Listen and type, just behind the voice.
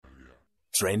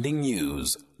trending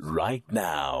news right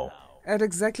now. At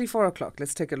exactly 4 o'clock,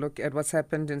 let's take a look at what's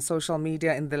happened in social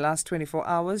media in the last 24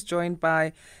 hours, joined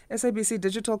by SABC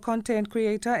digital content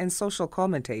creator and social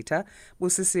commentator,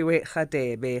 Busisiwe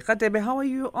Radebe. Radebe, how are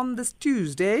you on this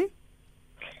Tuesday?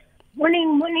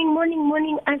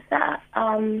 Morning, Asa.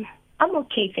 I'm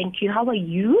okay, thank you. How are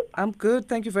you? I'm good,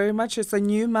 thank you very much. It's a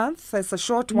new month. It's a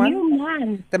short one. New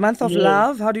month. The month of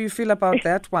love. How do you feel about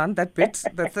that one, that bit,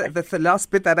 the last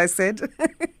bit that I said?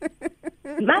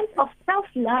 Month of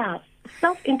self-love,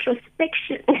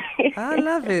 self-introspection. I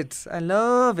love it. I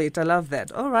love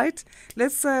that. All right,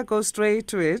 let's go straight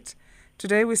to it.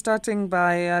 Today we're starting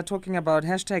by talking about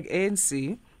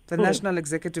 #ANC. The National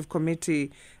Executive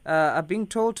Committee are being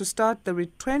told to start the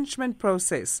retrenchment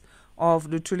process of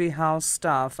Luthuli House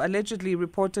staff. Allegedly,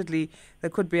 reportedly, there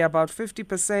could be about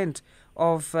 50%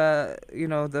 of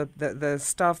the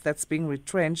staff that's being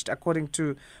retrenched, according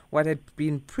to what had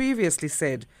been previously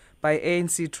said by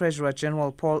ANC Treasurer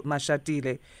General Paul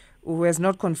Mashatile, who has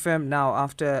not confirmed now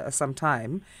after some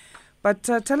time. But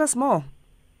tell us more.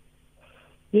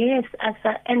 Yes,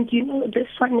 Asa, and this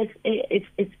one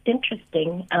is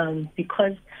interesting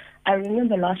because I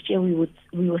remember last year we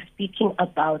were speaking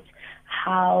about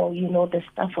how the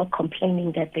staff were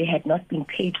complaining that they had not been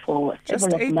paid for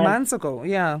just 8 months ago.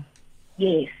 Yeah.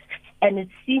 Yes, and it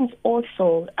seems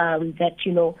also that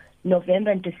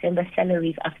November and December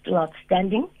salaries are still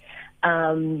outstanding.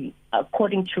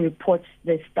 According to reports,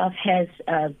 the staff has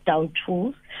down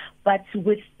tools, but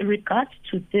with regards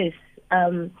to this,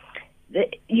 they're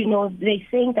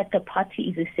saying that the party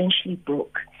is essentially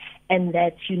broke, and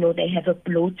that they have a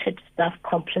bloated staff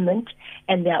complement,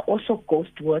 and there are also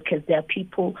ghost workers. There are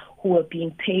people who are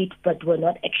being paid but were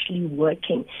not actually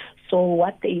working. So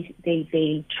what they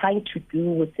trying to do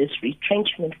with this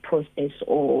retrenchment process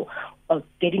or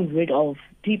getting rid of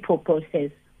people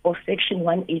process or Section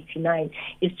 189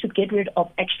 is to get rid of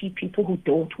actually people who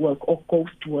don't work or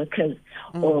ghost workers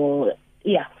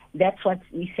that's what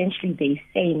essentially they're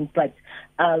saying, but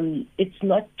it's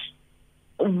not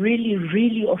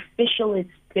really official. It's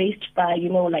based by,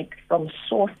 from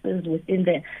sources within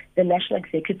the National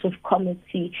Executive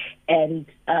Committee, and,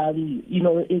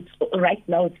 it's right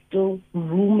now it's still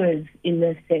rumors in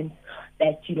the sense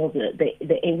that,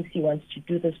 the ANC wants to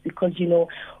do this because,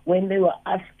 when they were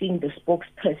asking the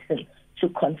spokesperson to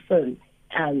confirm,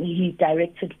 he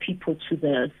directed people to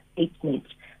the statement,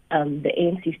 the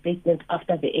ANC statement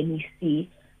after the NEC,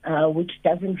 which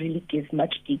doesn't really give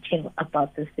much detail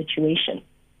about the situation.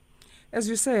 As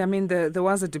you say, I mean, there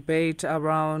was a debate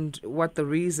around what the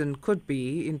reason could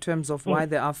be in terms of why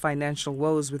there are financial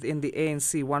woes within the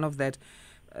ANC. One of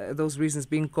those reasons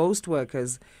being ghost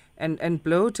workers and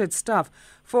bloated staff.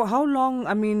 For how long,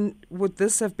 I mean, would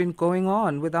this have been going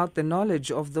on without the knowledge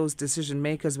of those decision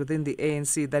makers within the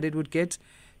ANC, that it would get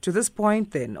to this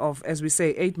point then of, as we say,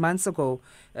 8 months ago,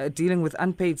 dealing with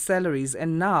unpaid salaries,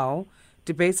 and now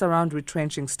debates around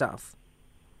retrenching staff?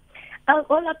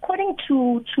 Well, according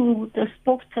to the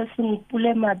spokesperson,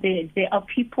 Pulema, there are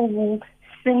people who,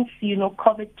 since,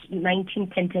 COVID-19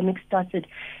 pandemic started,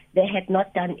 they had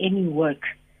not done any work.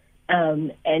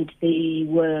 And they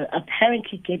were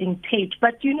apparently getting paid.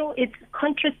 But, it's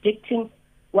contradicting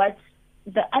what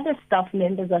the other staff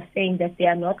members are saying, that they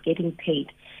are not getting paid,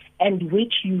 and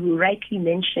which you rightly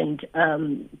mentioned,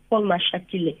 Paul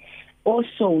Mashatile,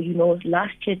 also,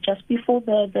 last year, just before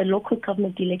the local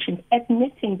government elections,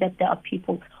 admitting that there are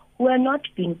people who are not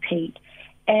being paid.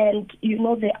 And,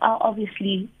 there are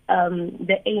obviously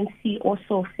the ANC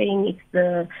also saying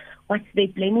they're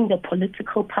blaming the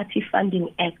Political Party Funding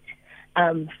Act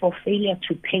for failure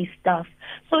to pay staff.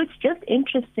 So it's just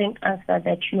interesting, Asa,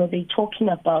 that, they're talking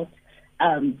about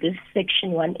this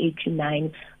Section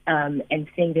 189 and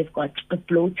saying they've got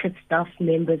bloated staff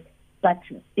members, but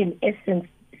in essence,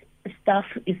 staff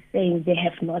is saying they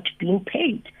have not been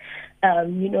paid.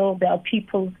 There are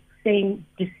people saying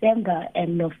December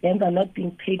and November not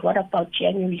being paid. What about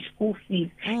January school fees?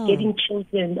 Getting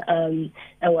children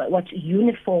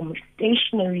uniform,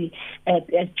 stationery,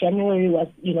 as January was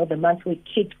the month where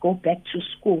kids go back to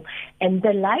school, and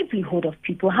the livelihood of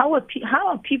people. How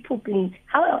have people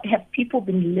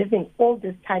been living all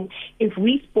this time? If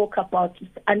we spoke about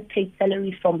unpaid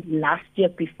salary from last year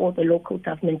before the local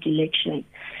government elections,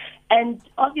 and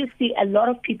obviously a lot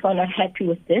of people are not happy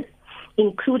with this,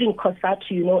 including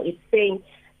COSATU. It's saying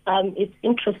it's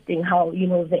interesting how,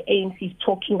 the ANC is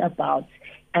talking about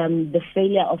the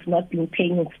failure of not being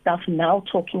paying staff, now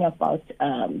talking about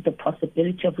the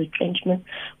possibility of retrenchment.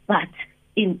 But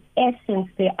in essence,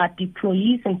 there are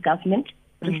employees in government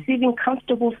receiving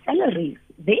comfortable salaries.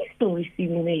 They're still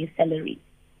receiving their salaries.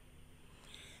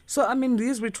 So, I mean,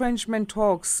 these retrenchment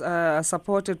talks are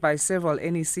supported by several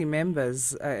NEC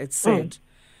members, it's said,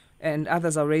 and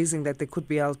others are raising that there could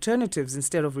be alternatives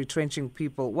instead of retrenching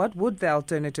people. What would the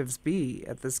alternatives be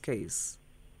at this case?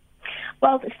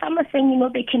 Well, some are saying,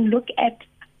 they can look at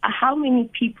how many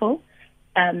people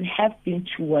have been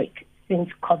to work since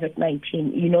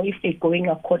COVID-19. If they're going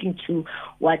according to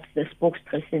what the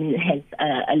spokesperson has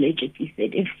allegedly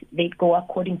said, if they go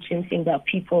according to him saying there are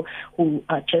people who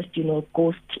are just,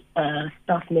 ghost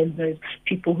staff members,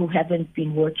 people who haven't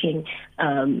been working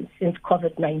since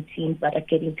COVID-19 but are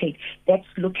getting paid. Let's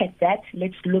look at that.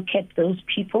 Let's look at those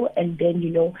people and then,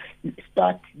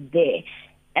 start there.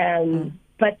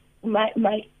 But my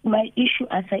issue,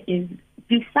 Asa, is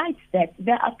besides that,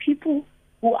 there are people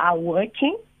who are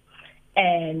working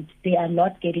and they are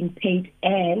not getting paid.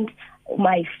 And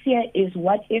my fear is,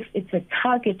 what if it's a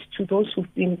target to those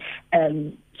who've been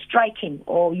striking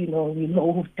or,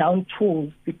 who've down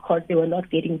tools because they were not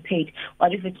getting paid?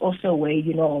 What if it's also a way,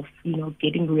 of,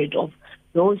 getting rid of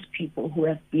those people who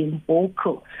have been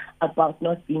vocal about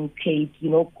not being paid,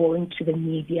 going to the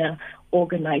media,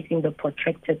 organizing the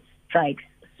protracted strikes?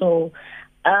 So,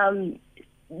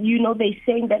 they're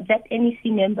saying that NEC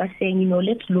member saying,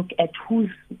 let's look at who's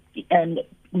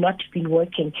not been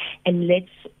working and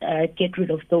let's get rid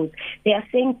of those. They are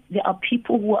saying there are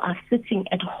people who are sitting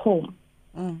at home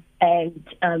and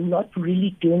not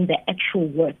really doing the actual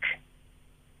work,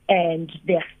 and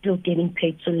they're still getting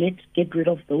paid. So let's get rid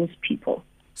of those people.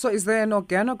 So is there an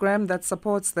organogram that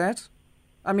supports that?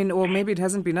 I mean, or maybe it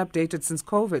hasn't been updated since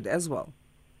COVID as well.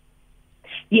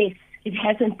 Yes. It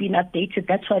hasn't been updated.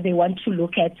 That's why they want to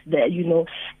look at the,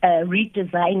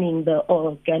 redesigning the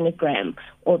organogram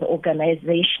or the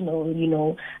organizational,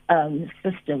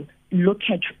 system. Look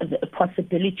at the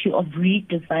possibility of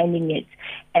redesigning it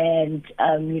and,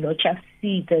 just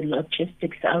see the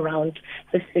logistics around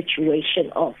the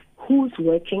situation of who's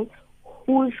working,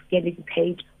 who's getting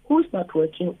paid, who's not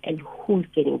working, and who's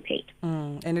getting paid.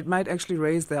 And it might actually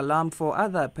raise the alarm for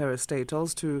other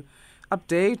parastatals to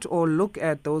update or look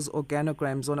at those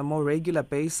organograms on a more regular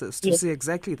basis to see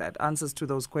exactly that, answers to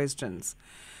those questions.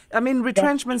 I mean,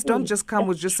 retrenchments don't just come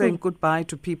with just saying goodbye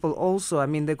to people also. I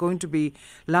mean, there are going to be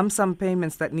lump sum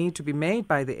payments that need to be made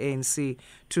by the ANC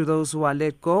to those who are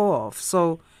let go of.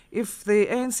 So if the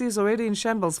ANC is already in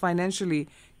shambles financially,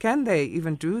 can they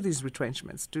even do these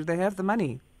retrenchments? Do they have the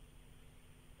money?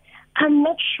 I'm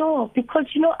not sure because,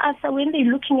 Asa, when they're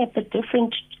looking at the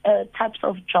different types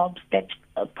of jobs that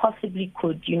possibly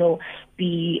could,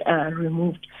 be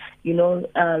removed,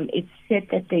 it's said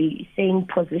that they saying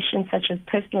positions such as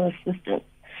personal assistants,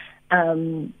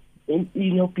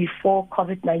 before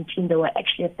COVID-19, they were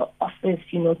actually at the office,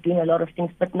 doing a lot of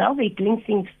things, but now they're doing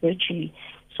things virtually.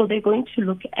 So they're going to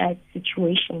look at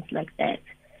situations like that.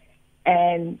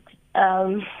 And,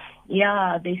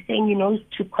 they're saying,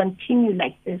 to continue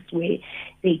like this where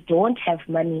they don't have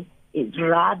money is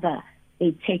rather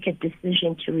they take a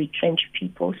decision to retrench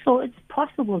people. So it's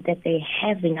possible that they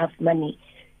have enough money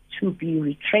to be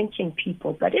retrenching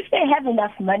people. But if they have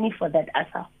enough money for that,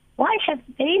 Asa, why have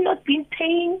they not been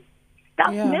paying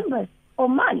staff members for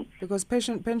months? Because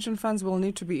pension funds will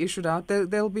need to be issued out.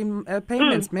 There'll be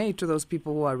payments made to those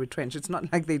people who are retrenched. It's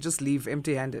not like they just leave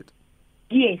empty-handed.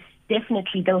 Yes,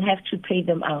 definitely. They'll have to pay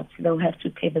them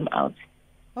out.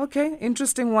 Okay,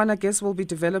 interesting one. I guess we'll be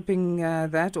developing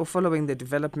that or following the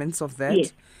developments of that.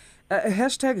 Yes.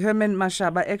 Hashtag Herman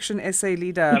Mashaba, Action SA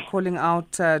leader, calling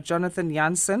out Jonathan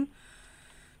Jansen.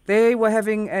 They were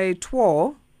having a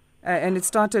tour, and it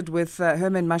started with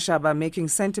Herman Mashaba making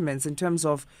sentiments in terms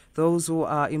of those who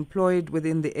are employed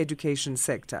within the education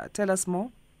sector. Tell us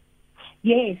more.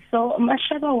 Yes, so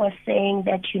Mashaba was saying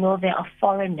that, there are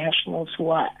foreign nationals who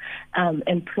are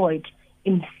employed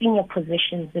in senior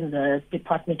positions in the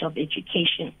Department of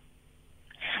Education.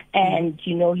 And,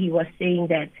 he was saying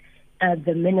that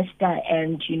the minister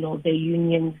and, the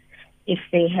unions, if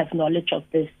they have knowledge of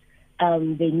this,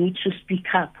 they need to speak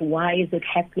up. Why is it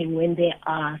happening when there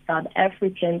are South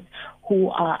Africans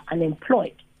who are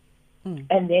unemployed?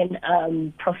 And then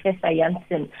Professor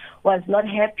Jansen was not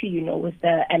happy, with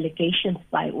the allegations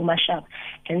by Mashaba,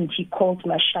 and he called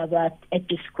Mashaba a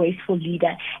disgraceful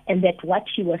leader, and that what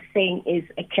he was saying is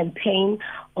a campaign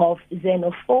of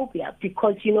xenophobia,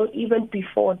 because, even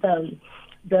before the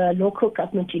the local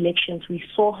government elections, we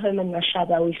saw Herman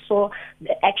Mashaba, we saw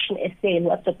the Action SA and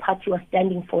what the party was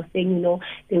standing for, saying,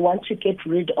 they want to get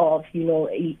rid of,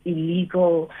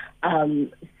 illegal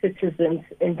citizens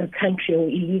in the country or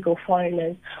illegal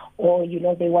foreigners, or,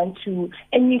 they want to,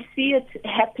 and you see it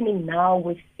happening now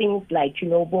with things like,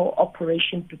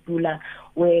 Operation Dubula,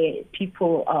 where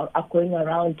people are going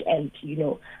around and,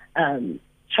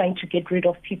 trying to get rid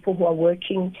of people who are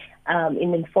working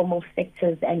in informal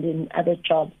sectors and in other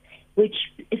jobs, which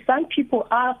some people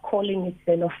are calling it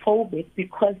xenophobic,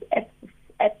 because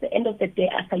at the end of the day,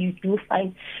 Asa, you do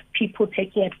find people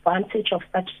taking advantage of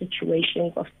such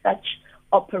situations, of such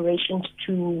operations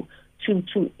to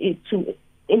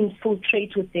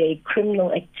infiltrate with their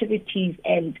criminal activities,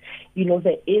 and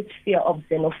there is fear of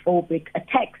xenophobic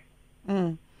attacks.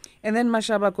 And then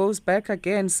Mashaba goes back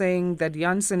again, saying that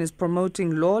Jansen is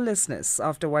promoting lawlessness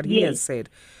after what he has said.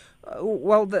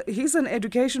 He's an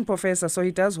education professor, so he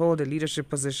does hold a leadership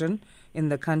position in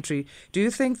the country. Do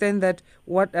you think then that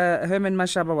what Herman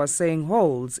Mashaba was saying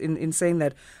holds in saying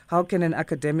that how can an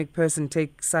academic person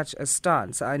take such a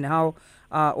stance, and how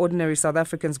are ordinary South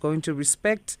Africans going to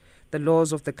respect the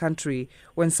laws of the country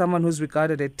when someone who's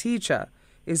regarded a teacher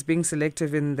is being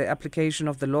selective in the application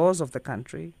of the laws of the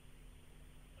country?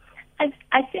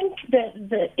 I think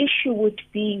the issue would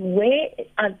be where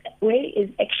is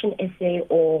Action SA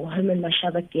or Herman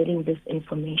Mashaba getting this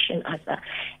information, Asa,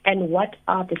 and what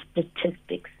are the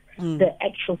statistics, the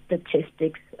actual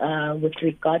statistics with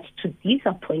regards to these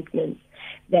appointments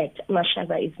that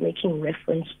Mashaba is making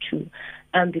reference to,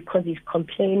 because he's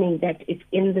complaining that it's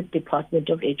in the Department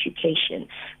of Education,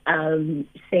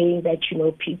 saying that,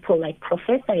 people like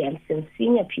Professor Jansen,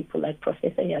 senior people like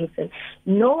Professor Jansen,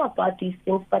 know about these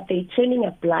things, but they're turning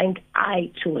a blind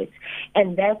eye to it.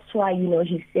 And that's why,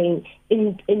 he's saying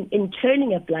in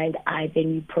turning a blind eye,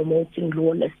 then you're promoting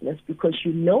lawlessness, because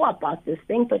you know about this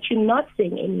thing, but you're not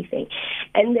saying anything.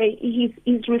 And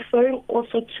he's referring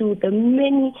also to the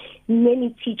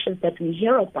many teachers that we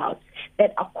hear about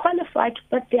that are qualified,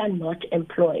 but they are not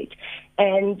employed.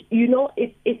 And,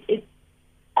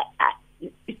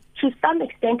 to some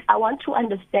extent, I want to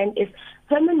understand if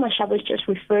Herman Mashaba is just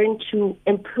referring to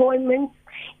employment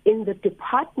in the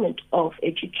Department of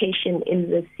Education in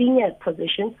the senior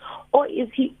positions, or is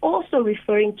he also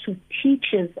referring to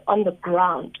teachers on the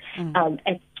ground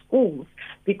at schools?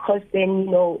 Because then,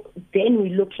 then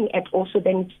we're looking at also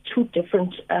then two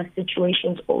different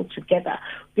situations altogether.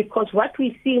 Because what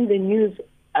we see in the news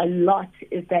a lot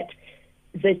is that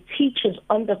the teachers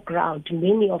on the ground,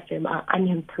 many of them are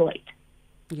unemployed.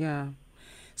 Yeah.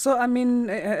 So,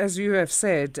 as you have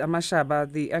said, Mashaba,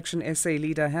 the Action SA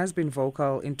leader, has been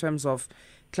vocal in terms of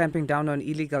clamping down on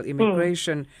illegal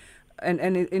immigration. And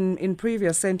in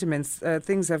previous sentiments,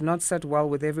 things have not sat well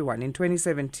with everyone. In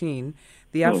 2017,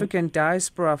 the African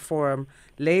Diaspora Forum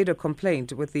laid a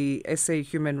complaint with the SA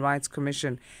Human Rights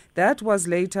Commission. That was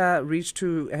later reached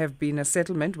to have been a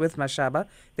settlement with Mashaba.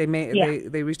 They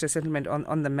reached a settlement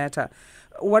on the matter.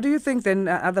 What do you think then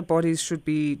other bodies should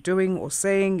be doing or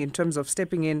saying in terms of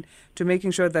stepping in to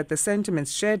making sure that the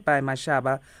sentiments shared by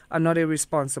Mashaba are not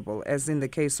irresponsible, as in the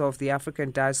case of the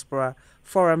African Diaspora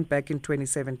Forum back in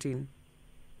 2017?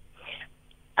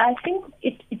 I think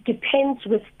it depends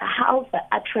with how the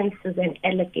utterances and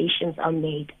allegations are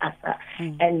made, Asa,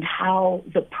 and how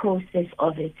the process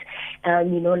of it.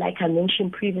 Like I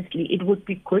mentioned previously, it would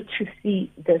be good to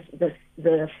see the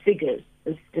figures,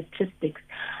 the statistics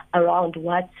around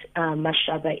what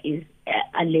Mashaba is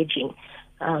alleging,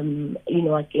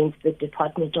 against the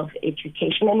Department of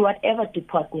Education and whatever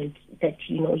department that,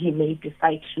 he may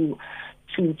decide to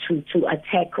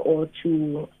attack or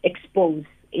to expose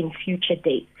in future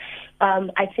days.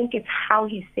 I think it's how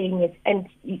he's saying it, and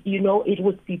it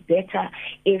would be better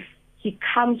if he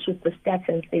comes with the stats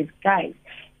and says, guys,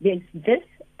 there's this,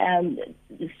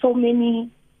 so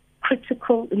many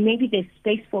critical, maybe there's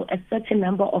space for a certain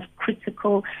number of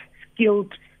critical,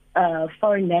 skilled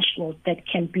foreign nationals that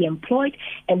can be employed,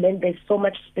 and then there's so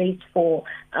much space for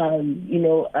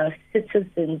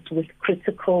citizens with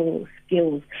critical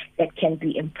skills that can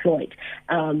be employed,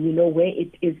 where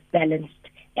it is balanced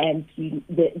and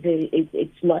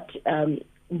it's not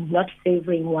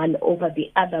favoring one over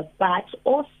the other. But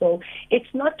also,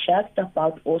 it's not just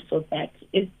about also that.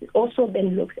 It also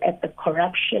then looks at the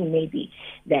corruption maybe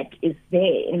that is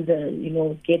there in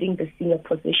the, getting the senior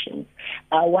positions.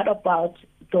 What about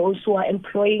those who are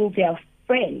employing their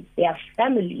friends, their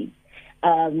families?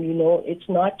 It's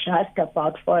not just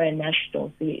about foreign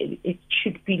nationals. It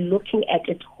should be looking at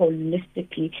it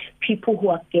holistically. People who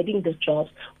are getting the jobs,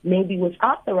 maybe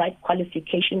without the right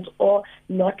qualifications or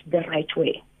not the right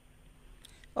way.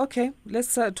 Okay,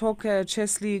 let's talk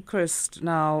Chesley Christ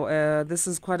now. This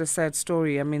is quite a sad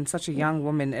story. I mean, such a young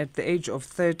woman at the age of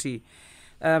 30.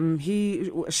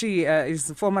 She is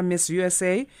the former Miss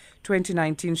USA.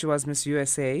 2019, she was Miss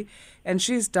USA. And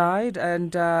she's died,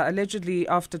 and allegedly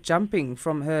after jumping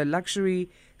from her luxury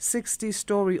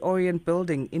 60-story Orient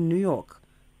building in New York.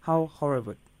 How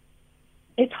horrible.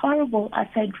 It's horrible. I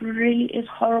said, really is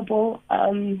horrible.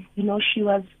 She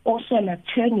was also an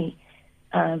attorney,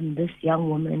 this young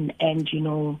woman, and,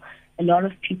 a lot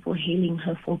of people hailing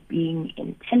her for being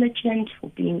intelligent, for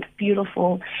being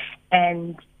beautiful,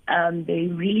 and they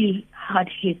really hard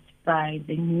hit by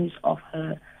the news of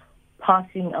her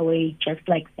passing away just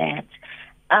like that.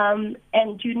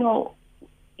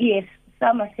 Yes,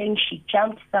 some are saying she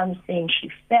jumped, some saying she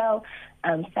fell,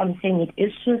 some saying it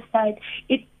is suicide.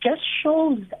 It just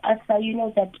shows us,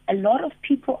 that a lot of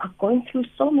people are going through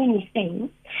so many things,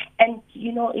 and,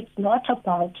 it's not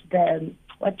about the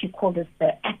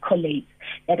accolades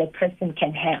that a person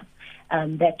can have.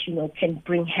 That can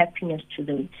bring happiness to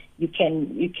them. You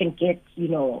can get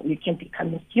you can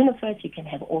become Miss Universe. You can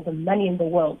have all the money in the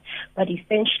world, but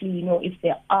essentially if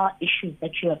there are issues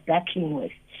that you are battling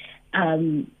with,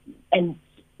 and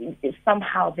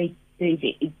somehow if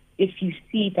you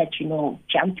see that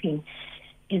jumping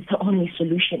is the only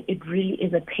solution, it really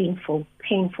is a painful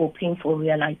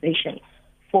realization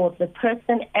for the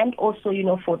person and also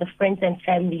for the friends and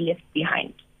family left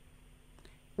behind.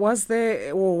 Was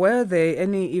there or were there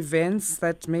any events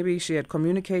that maybe she had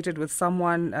communicated with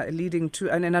someone leading to,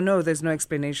 and I know there's no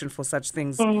explanation for such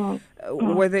things,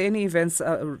 were there any events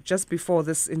just before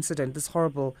this incident, this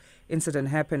horrible incident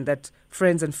happened, that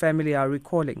friends and family are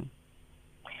recalling?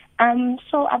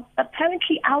 So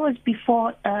apparently hours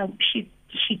before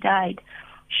she died,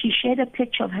 she shared a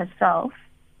picture of herself,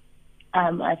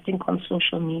 I think on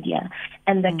social media,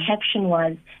 and the caption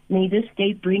was, "May this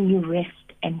day bring you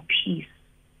rest and peace."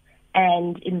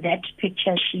 And in that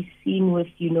picture, she's seen with,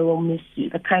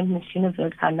 the current Miss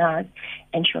Universe, Hanaz,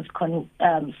 and she was,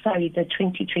 the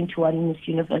 2021 Miss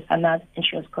Universe, Hanaz, and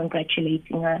she was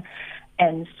congratulating her.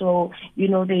 And so,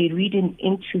 they read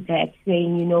into that,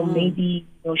 saying, maybe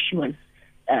she was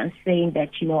saying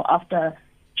that, after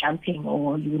jumping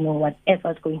or,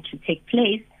 whatever's going to take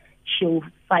place, she'll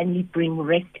finally bring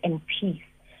rest and peace.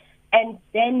 And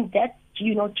then that,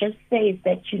 just says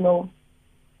that,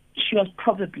 she was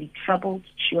probably troubled.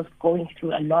 She was going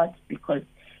through a lot, because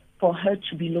for her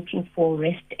to be looking for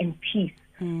rest and peace,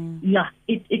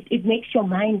 it makes your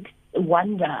mind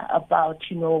wonder about,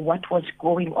 what was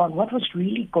going on, what was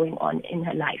really going on in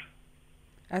her life.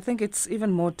 I think it's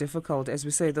even more difficult, as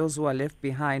we say, those who are left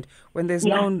behind, when there's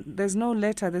no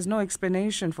letter, there's no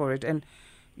explanation for it, and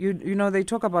they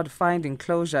talk about finding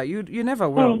closure. You never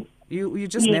will. You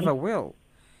just never will.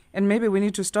 And maybe we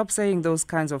need to stop saying those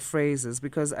kinds of phrases,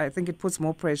 because I think it puts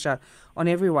more pressure on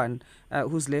everyone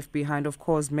who's left behind. Of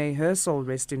course, may her soul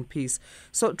rest in peace.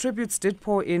 So tributes did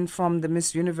pour in from the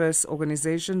Miss Universe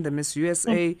organization, the Miss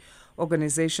USA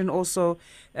organization. Also,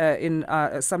 in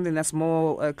something that's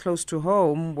more close to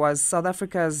home was South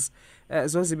Africa's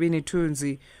Zozibini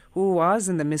Tunzi, who was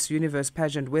in the Miss Universe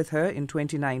pageant with her in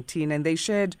 2019. And they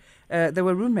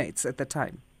were roommates at the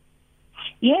time.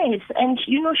 Yes, and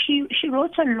she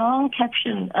wrote a long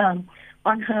caption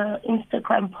on her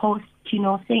Instagram post,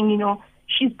 saying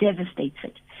she's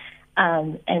devastated,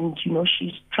 and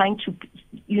she's trying to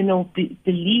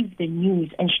believe the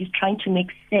news, and she's trying to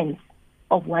make sense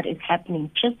of what is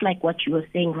happening, just like what you were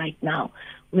saying right now,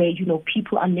 where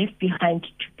people are left behind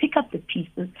to pick up the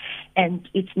pieces, and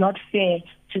it's not fair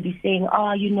to be saying,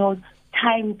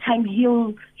 time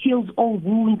heals all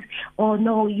wounds, or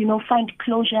no, find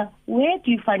closure. Where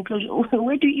do you find closure?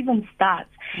 Where do you even start?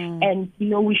 And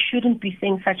we shouldn't be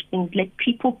saying such things. Let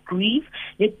people grieve.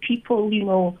 Let people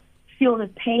feel the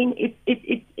pain.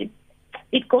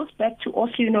 It goes back to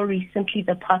also recently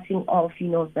the passing of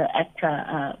the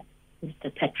actor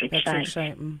Mr. Patrick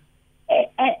Shai.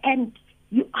 And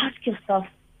you ask yourself,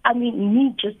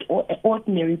 me, just an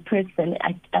ordinary person,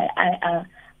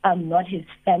 I'm not his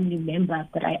family member,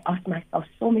 but I ask myself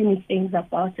so many things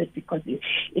about it, because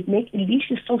it leaves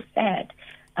you so sad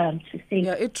to say.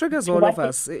 Yeah, it triggers all of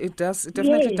us. It does. It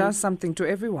definitely does something to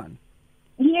everyone.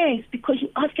 Yes, because you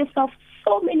ask yourself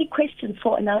so many questions.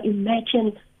 So now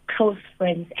imagine close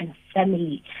friends and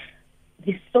family.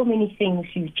 There's so many things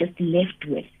you just left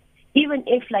with. Even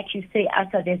if, like you say,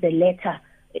 after there's a letter,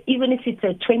 even if it's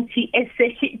a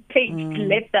 20-essay-page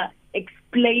letter,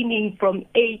 explaining from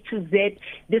A to Z,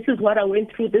 this is what I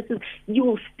went through, you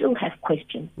will still have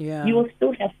questions. Yeah. You will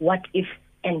still have what if,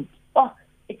 and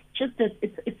it's just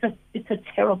it's a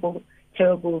terrible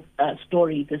terrible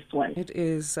story, this one. It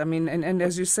is. I mean, and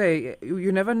as you say,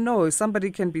 you never know.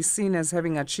 Somebody can be seen as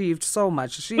having achieved so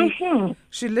much.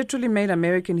 She literally made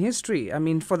American history. I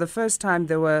mean, for the first time,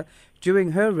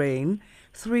 during her reign,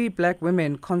 3 black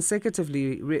women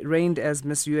consecutively reigned as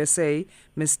Miss USA,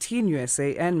 Miss Teen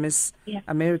USA, and Miss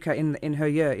America in her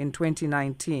year in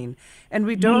 2019. And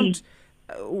we don't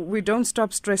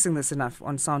stop stressing this enough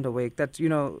on Sound Awake, that,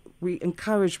 we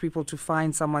encourage people to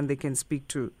find someone they can speak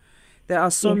to. There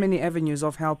are so many avenues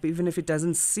of help. Even if it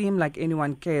doesn't seem like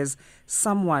anyone cares,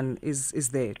 someone is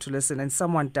there to listen, and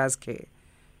someone does care.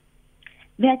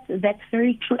 That's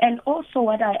very true. And also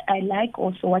what I like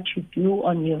also what you do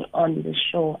on the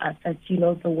show, as the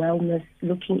wellness,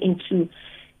 looking into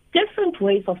different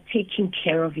ways of taking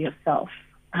care of yourself.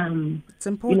 It's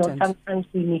important. Sometimes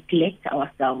we neglect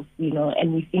ourselves,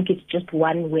 and we think it's just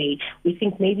one way. We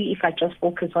think maybe if I just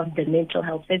focus on the mental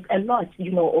health, there's a lot,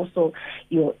 also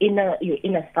your inner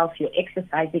self, your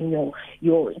exercising,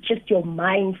 your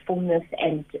mindfulness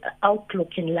and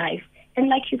outlook in life. And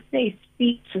like you say,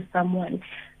 speak to someone.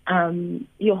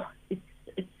 Yeah.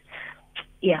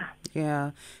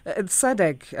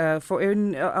 SADAG, for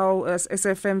our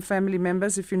SFM family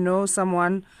members, if you know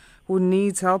someone who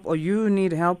needs help or you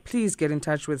need help, please get in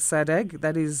touch with SADAG.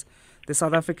 That is the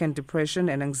South African Depression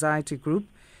and Anxiety Group.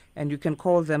 And you can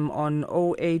call them on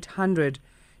 0800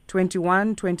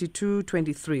 21 22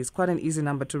 23. It's quite an easy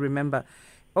number to remember.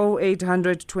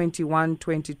 0800 21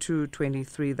 22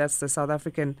 23. That's the South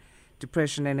African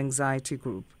Depression and Anxiety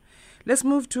Group. Let's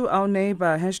move to our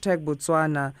neighbor,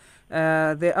 #Botswana.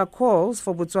 There are calls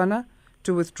for Botswana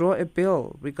to withdraw a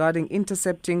bill regarding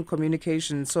intercepting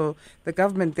communication. So the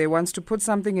government there wants to put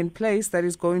something in place that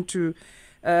is going to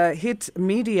hit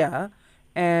media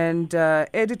and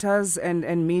editors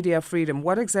and media freedom.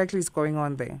 What exactly is going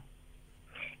on there?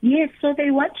 Yes, so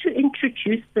they want to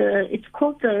introduce it's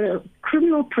called the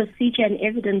Criminal Procedure and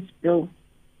Evidence Bill.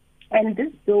 And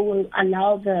this bill will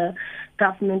allow the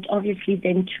government, obviously,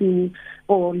 then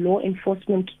or law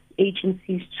enforcement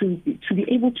agencies to be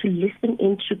able to listen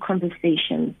into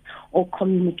conversations or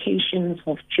communications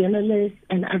of journalists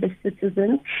and other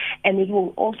citizens. And it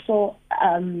will also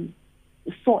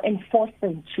enforce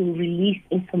them to release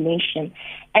information.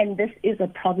 And this is a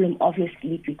problem,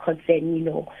 obviously, because then,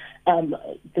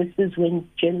 this is when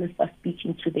journalists are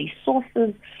speaking to their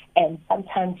sources, and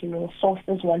sometimes,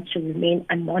 sources want to remain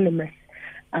anonymous.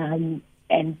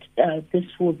 And this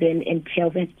will then entail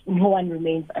that no one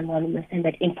remains anonymous and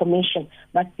that information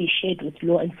must be shared with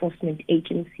law enforcement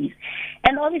agencies.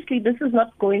 And obviously this is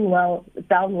not going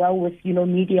down well with,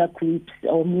 media groups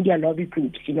or media lobby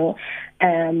groups,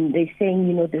 They're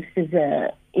saying, this is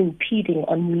impeding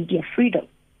on media freedom.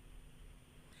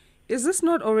 Is this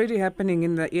not already happening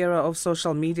in the era of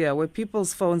social media, where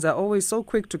people's phones are always so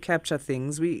quick to capture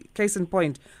things? Case in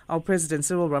point, our President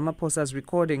Cyril Ramaphosa's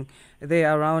recording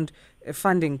there around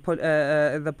funding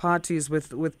the parties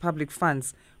with public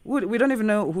funds. We don't even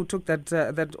know who took that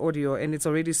audio, and it's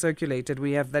already circulated.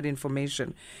 We have that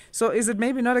information. So is it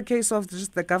maybe not a case of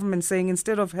just the government saying,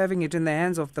 instead of having it in the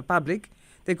hands of the public,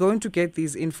 they're going to get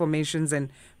these informations and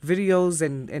videos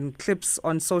and clips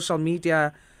on social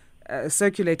media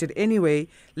circulated anyway?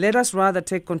 Let us rather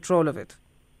take control of it.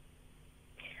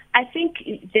 I think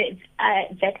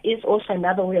that is also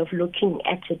another way of looking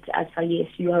at it. Yes,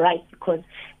 you are right, because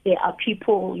there are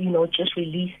people, just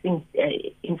releasing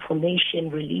information,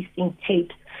 releasing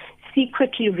tapes,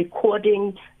 secretly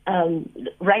recording.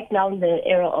 Right now in the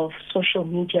era of social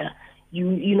media,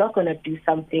 you're not going to do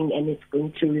something and it's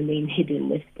going to remain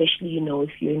hidden, especially,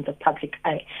 if you're in the public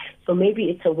eye. So maybe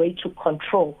it's a way to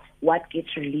control what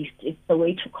gets released. It's a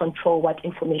way to control what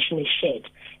information is shared.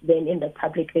 Then in the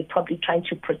public, they're probably trying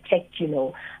to protect,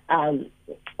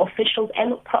 officials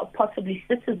and possibly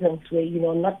citizens, where,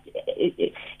 not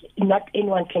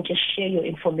anyone can just share your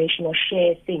information or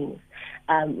share things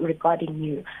regarding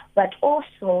you. But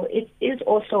also, it is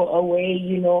also a way,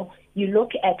 you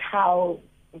look at how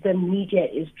the media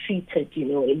is treated,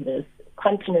 in this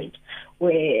continent,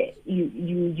 where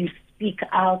you speak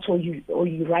out or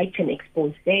you write an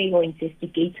expose or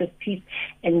investigative piece,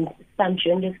 and some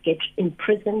journalists get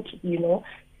imprisoned,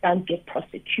 some get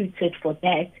prosecuted for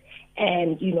that,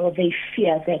 and they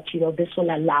fear that this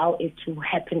will allow it to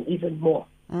happen even more.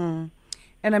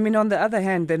 And I mean, on the other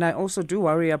hand, then I also do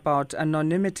worry about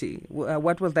anonymity.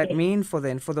 What will that mean for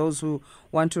those who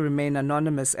want to remain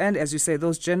anonymous? And as you say,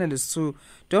 those journalists who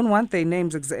don't want their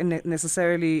names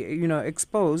necessarily,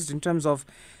 exposed, in terms of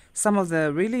some of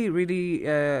the really, really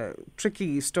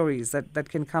tricky stories that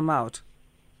can come out.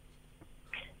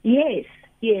 Yes.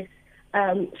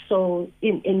 So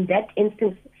in that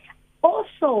instance,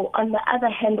 also, on the other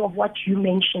hand of what you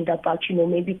mentioned about,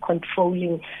 maybe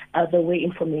controlling the way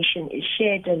information is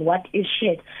shared and what is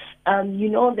shared,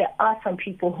 there are some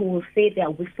people who will say they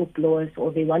are whistleblowers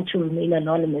or they want to remain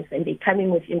anonymous and they come in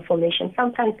with information.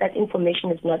 Sometimes that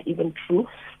information is not even true.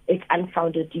 It's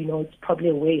unfounded, it's probably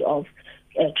a way of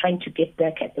trying to get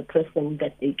back at the person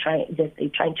that they're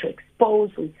trying to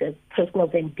expose, or it's a personal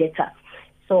vendetta.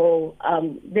 So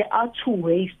there are two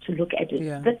ways to look at it.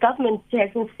 Yeah. The government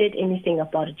hasn't said anything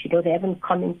about it. They haven't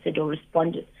commented or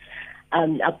responded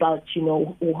about,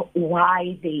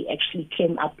 why they actually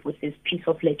came up with this piece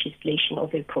of legislation or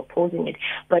they're proposing it.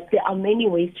 But there are many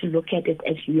ways to look at it,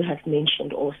 as you have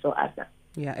mentioned also, Asa.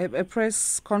 Yeah, a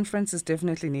press conference is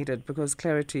definitely needed because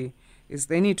clarity is,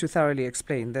 they need to thoroughly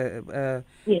explain the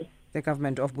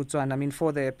government of Botswana. I mean,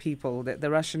 for their people, the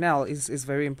rationale is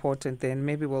very important. Then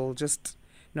maybe we'll just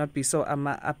not be so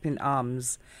up in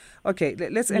arms. Okay,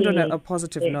 let's end on a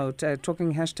positive note.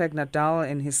 Talking #Nadal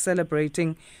and his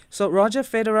celebrating. So Roger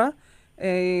Federer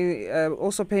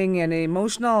also paying an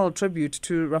emotional tribute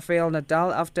to Rafael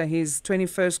Nadal after his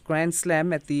 21st Grand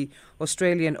Slam at the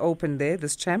Australian Open there,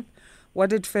 this champ.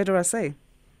 What did Federer say?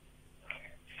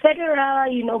 Federer,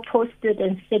 posted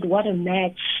and said, what a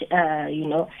match.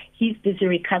 He's busy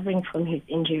recovering from his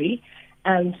injury.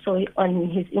 So on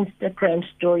his Instagram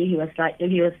story, he was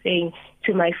saying,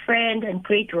 to my friend and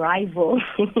great rival,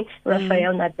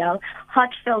 Rafael Nadal,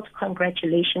 heartfelt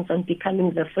congratulations on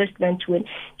becoming the first man to win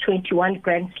 21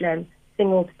 Grand Slam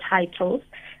singles titles.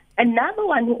 Another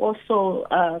one who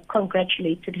also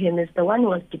congratulated him is the one who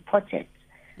was deported,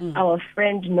 our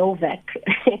friend Novak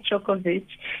Djokovic.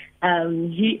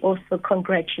 He also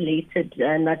congratulated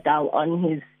Nadal on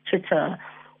his Twitter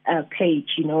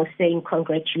page, saying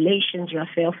congratulations,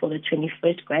 Rafael, for the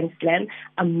 21st Grand Slam.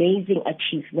 Amazing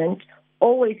achievement.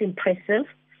 Always impressive.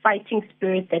 Fighting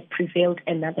spirit that prevailed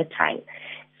another time.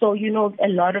 So, a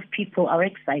lot of people are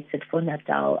excited for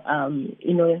Nadal.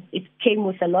 It came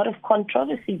with a lot of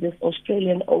controversy, this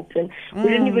Australian Open. We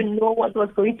didn't even know what was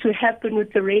going to happen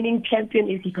with the reigning champion.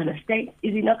 Is he going to stay?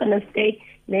 Is he not going to stay?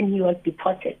 Then he was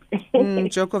deported.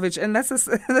 Djokovic. And that's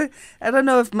I don't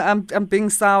know if I'm being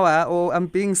sour or I'm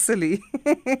being silly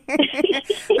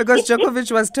because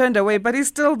Djokovic was turned away, but he's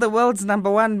still the world's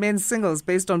 #1 men's singles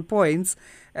based on points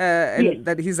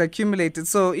that he's accumulated.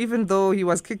 So even though he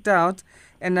was kicked out,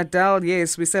 and Nadal,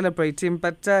 yes, we celebrate him,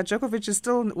 but Djokovic is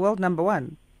still world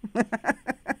 #1.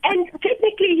 And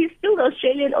technically, he's still the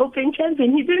Australian Open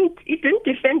champion. He didn't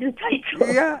defend his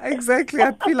title. Yeah, exactly.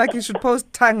 I feel like he should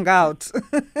post tongue out.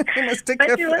 He must take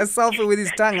a selfie with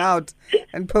his tongue out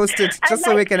and post it just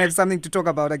so we can have something to talk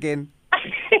about again.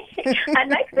 I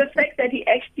like the fact that he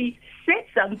actually said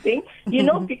something,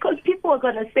 because people are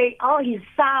going to say, oh, he's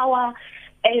sour.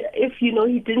 If he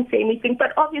didn't say anything,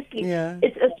 but obviously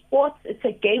it's a sport, it's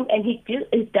a game, and he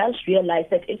does realize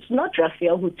that it's not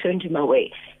Rafael who turned him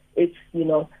away. It's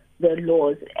the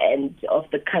laws and of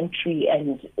the country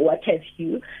and what have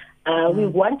you. We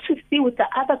want to see with the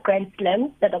other Grand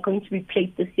Slams that are going to be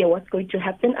played this year what's going to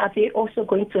happen. Are they also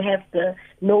going to have the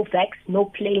no vax, no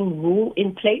playing rule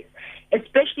in place?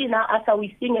 Especially now, as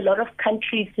we're seeing a lot of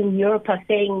countries in Europe are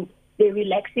saying they're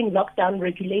relaxing lockdown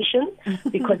regulations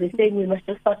because they're saying we must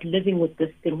just start living with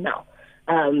this thing now.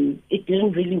 It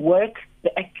didn't really work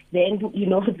back then,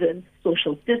 the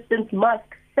social distance,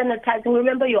 masks, sanitizing.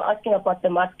 Remember you were asking about the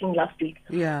masking last week.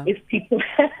 Yeah. If people,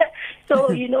 so,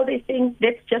 they're saying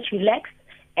let's just relax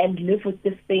and live with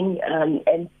this thing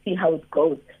and see how it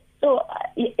goes. So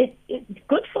it's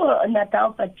good for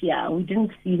Nadal, but we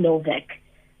didn't see Novak.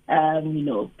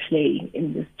 Play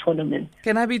in this tournament.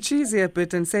 Can I be cheesy a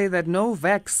bit and say that no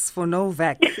vax for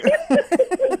Novak? Hey,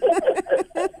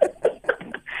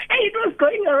 it was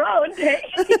going around. Hey?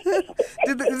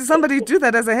 Did somebody do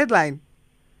that as a headline?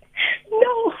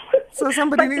 No. So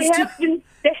somebody needs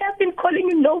They have been calling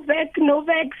him Novak.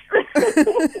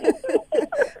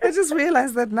 I just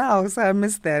realized that now, so I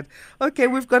missed that. Okay,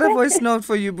 we've got a voice note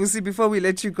for you, Busi, before we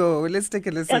let you go. Let's take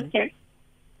a listen. Okay.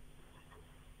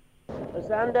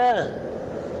 Asanda,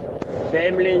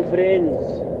 family and friends,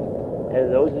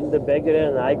 and those in the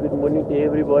background, hi, good morning to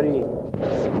everybody.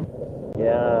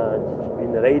 Yeah, it's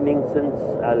been raining since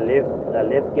I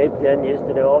left Cape Town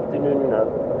yesterday afternoon.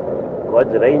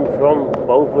 Got rain from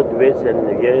Beaufort West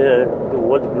and here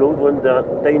towards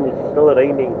Bloemfontein it's still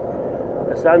raining.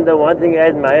 Asanda, one thing I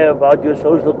admire about your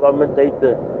social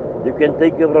commentator, you can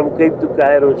take her from Cape to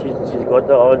Cairo, she's got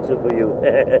the answer for you.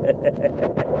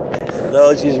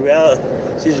 No, she's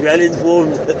well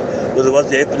informed with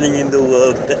what's happening in the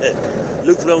world.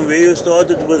 Look, from where you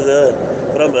started with her,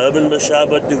 from Urban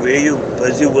Mashaba to where you're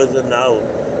busy with her now.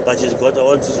 but she's got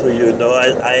answers for you. No,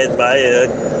 I admire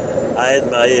her. I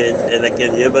admire it, and I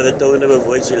can hear by the tone of her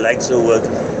voice she likes her work,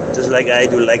 just like I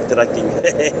do like trucking.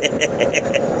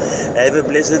 Have a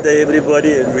blessed day,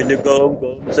 everybody, and when you go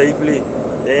home safely.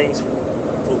 Thanks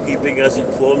for keeping us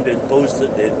informed and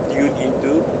posted and tuned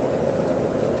into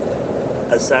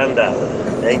Asanda.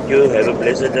 Thank you. Have a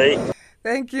blessed day.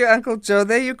 Thank you, Uncle Joe.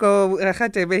 There you go,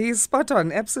 Khatebe. He's spot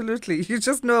on. Absolutely. You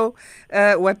just know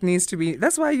what needs to be.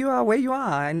 That's why you are where you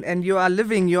are, and you are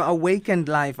living your awakened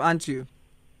life, aren't you?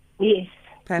 Yes.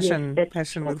 Passion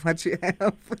with what you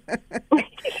have.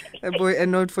 A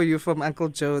note for you from Uncle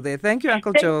Joe there. Thank you,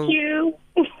 Uncle Joe. Thank you.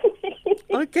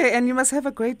 Okay, and you must have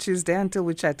a great Tuesday until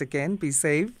we chat again. Be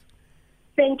safe.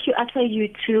 Thank you, Ata. You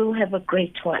too. Have a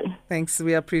great one. Thanks.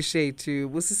 We appreciate you.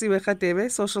 Busisiwe Khatebe,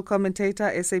 social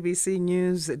commentator, SABC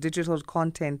News, digital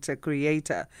content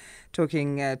creator,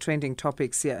 talking trending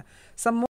topics here. Some more